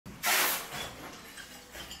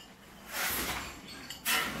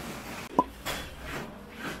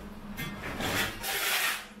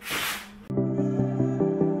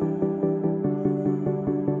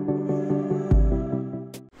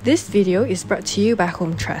This video is brought to you by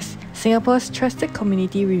Hometrust, Singapore's trusted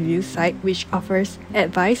community review site which offers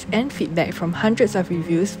advice and feedback from hundreds of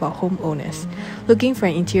reviews for homeowners. Looking for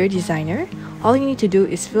an interior designer? All you need to do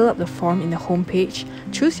is fill up the form in the homepage,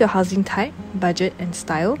 choose your housing type, budget and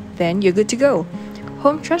style, then you're good to go.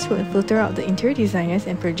 Hometrust will filter out the interior designers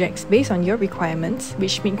and projects based on your requirements,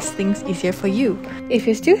 which makes things easier for you. If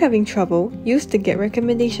you're still having trouble, use the Get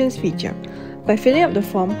Recommendations feature. By filling up the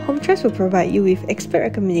form, Hometrust will provide you with expert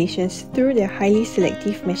recommendations through their highly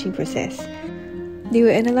selective matching process. They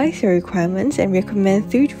will analyze your requirements and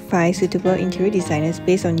recommend 3 to 5 suitable interior designers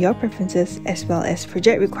based on your preferences as well as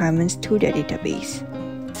project requirements to their database.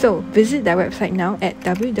 So, visit their website now at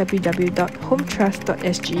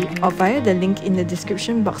www.hometrust.sg or via the link in the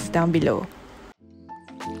description box down below.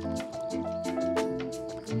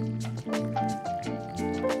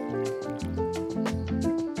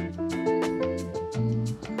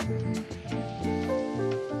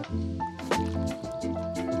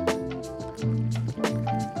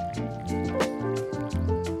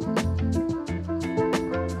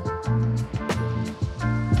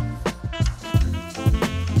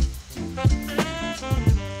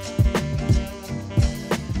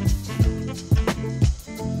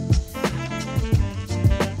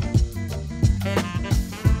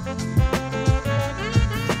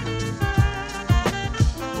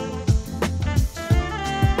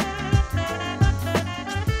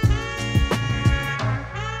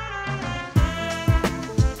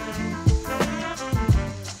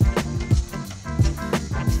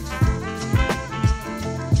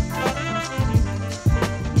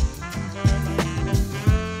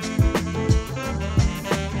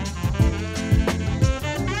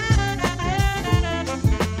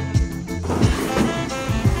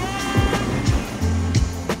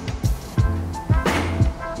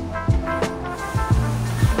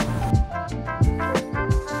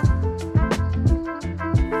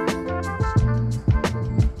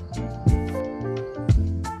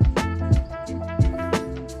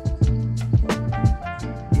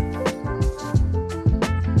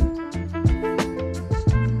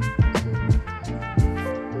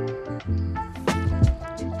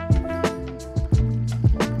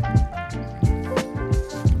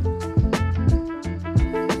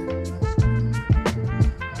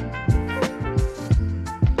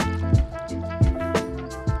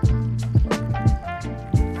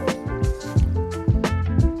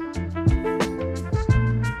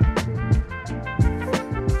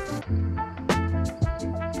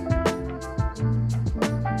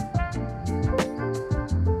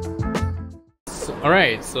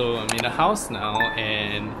 Alright, so I'm in the house now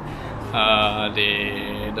and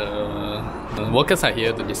the workers are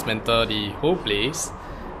here to dismantle the whole place.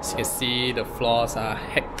 As you can see, the floors are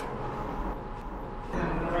hacked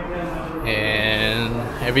and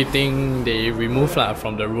everything they remove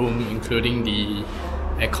from the room, including the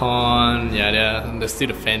aircon. Yeah, there's still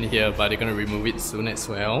the fan here, but they're gonna remove it soon as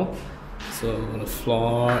well. So the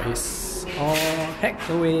floor is all hacked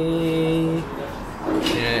away.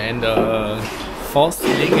 Yeah, and the false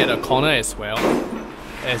ceiling at the corner as well.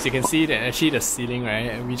 As you can see, that actually the ceiling,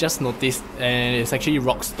 right, we just noticed, and it's actually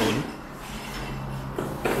rock stone.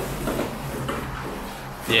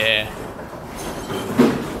 Yeah.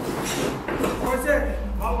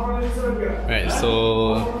 Right,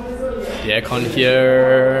 so the aircon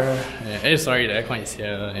here, sorry, the aircon is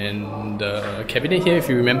here, and the cabinet here, if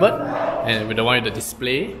you remember, and with the one with the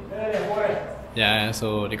display. Yeah,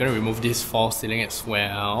 so they're gonna remove this false ceiling as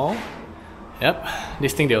well. Yep,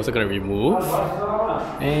 this thing they're also gonna remove.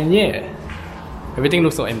 And yeah, everything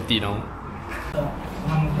looks so empty now.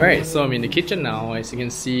 Alright, so I'm in the kitchen now. As you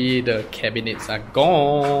can see, the cabinets are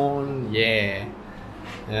gone. Yeah.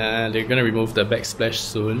 They're gonna remove the backsplash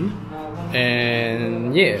soon.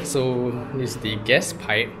 And yeah, so this is the gas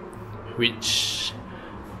pipe, which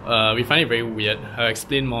we find it very weird. I'll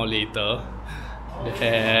explain more later.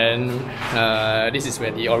 And this is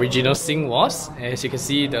where the original sink was. As you can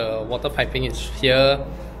see, the water piping is here,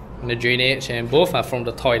 and the drainage, and both are from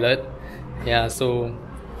the toilet. Yeah, so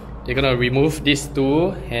they're gonna remove these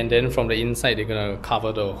two, and then from the inside they're gonna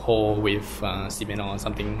cover the hole with cement or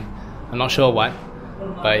something. I'm not sure what,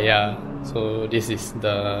 but yeah. So this is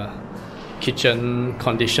the kitchen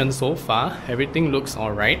condition so far. Everything looks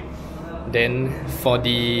alright. Then for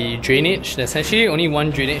the drainage, there's actually only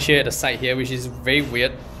one drainage here at the side here, which is very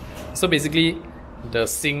weird. So basically, the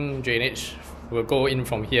sink drainage will go in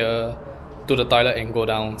from here to the toilet and go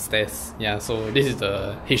downstairs. Yeah, so this is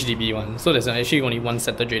the HDB one. So there's actually only one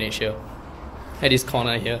center drainage here at this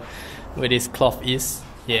corner here where this cloth is.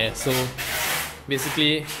 Yeah, so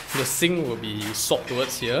basically the sink will be swapped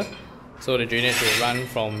towards here, So the drainage will run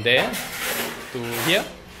from there to here.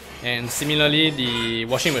 And similarly, the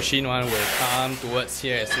washing machine one will come towards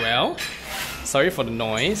here as well. Sorry for the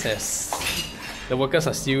noise as the workers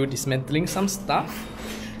are still dismantling some stuff.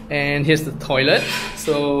 And here's the toilet.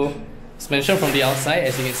 So it's mentioned from the outside,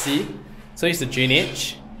 as you can see. So it's the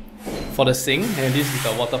drainage for the sink, and this is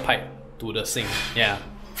the water pipe to the sink. Yeah.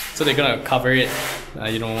 So they're gonna cover it,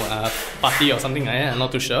 putty or something like that, I'm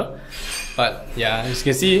not too sure. But yeah, as you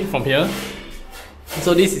can see from here.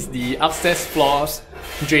 So this is the upstairs floors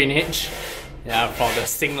drainage, yeah, from the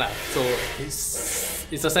sink lah. So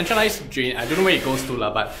it's a centralized drain. I don't know where it goes to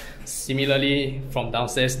lah, but similarly from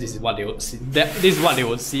downstairs, this is what they would see. This is what they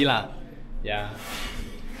would see lah. Yeah.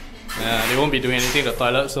 They won't be doing anything to the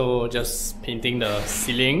toilet, so just painting the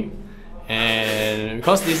ceiling. And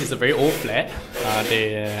because this is a very old flat,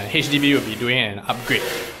 the HDB will be doing an upgrade.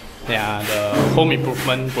 Yeah, the home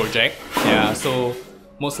improvement project. Yeah, so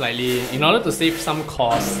most likely, in order to save some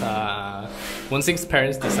costs, Wensing's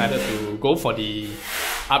parents decided to go for the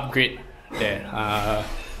upgrade there. I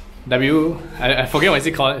forget what is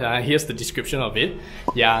it called. Here's the description of it.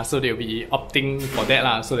 Yeah, so they'll be opting for that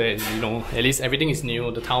lah, so that at least everything is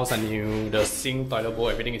new. The tiles are new, the sink, toilet bowl,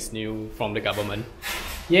 everything is new from the government.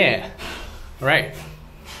 Yeah, right.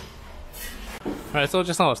 Alright, so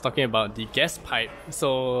just now I was talking about the gas pipe.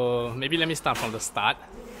 So maybe let me start from the start.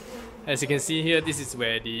 As you can see here, this is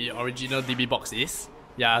where the original DB box is.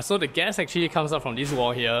 Yeah, so the gas actually comes up from this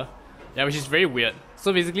wall here. Yeah, which is very weird.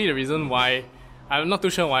 So basically the reason why, I'm not too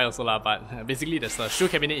sure why also lah, but basically there's a shoe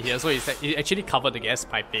cabinet here, so it actually covered the gas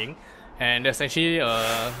piping. And there's actually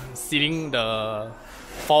a ceiling, the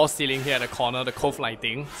false ceiling here at the corner, the cove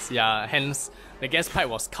lighting. Yeah, hence the gas pipe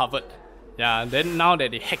was covered. Yeah, then now that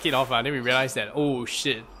they hack it off, then we realize that, oh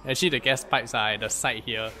shit, actually the gas pipes are at the side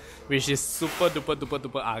here, which is super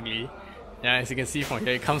duper ugly. Yeah, as you can see from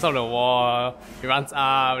here, it comes out of the wall, it runs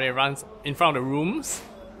up, it runs in front of the rooms,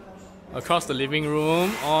 across the living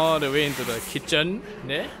room, all the way into the kitchen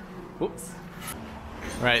there. Oops.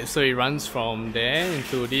 Right, so it runs from there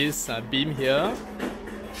into this beam here,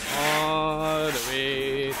 all the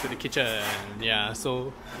way to the kitchen. Yeah,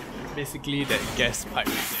 so basically that gas pipe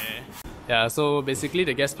is there. Yeah, so basically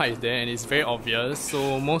the gas pipe is there and it's very obvious.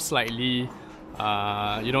 So most likely,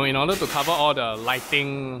 in order to cover all the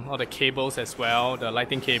lighting, all the cables as well, the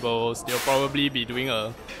lighting cables, they'll probably be doing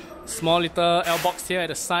a small little L box here at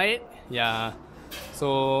the side. Yeah,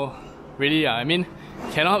 so really, I mean,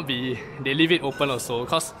 cannot be, they leave it open also,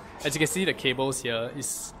 because as you can see the cables here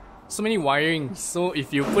is so many wiring. So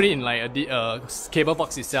if you put it in like a cable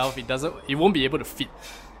box itself, it won't be able to fit.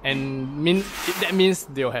 And that means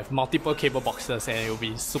they'll have multiple cable boxes and it will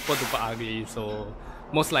be super duper ugly. So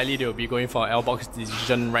most likely they'll be going for L box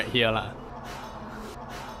decision right here lah.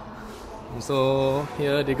 So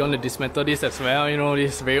here they're going to dismantle this as well.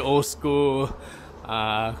 This very old school.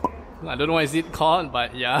 I don't know what is it called,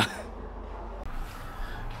 but yeah.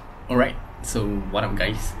 Alright, so what up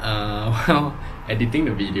guys? Well, editing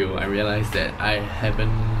the video, I realized that I haven't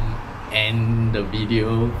ended the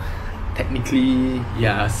video technically.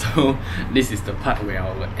 Yeah, so this is the part where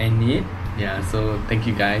I will end it. Yeah, so thank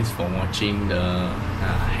you guys for watching the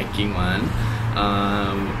hacking one.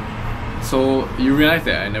 So you realize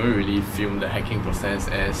that I never really filmed the hacking process,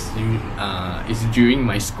 as it's during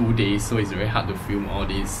my school days, so it's very hard to film all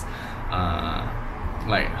these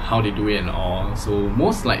like how they do it and all. So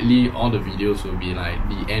most likely all the videos will be like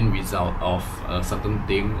the end result of a certain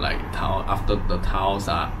thing, like after the tiles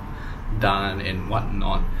are done and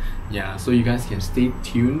whatnot. Yeah, so you guys can stay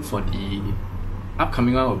tuned for the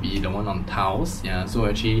upcoming one. Will be the one on tiles. Yeah, so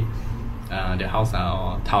actually the house are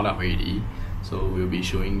all tiled up already, so we'll be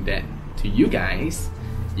showing that to you guys.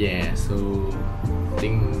 Yeah, so I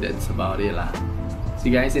think that's about it lah. See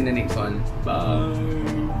you guys in the next one.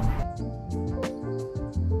 Bye.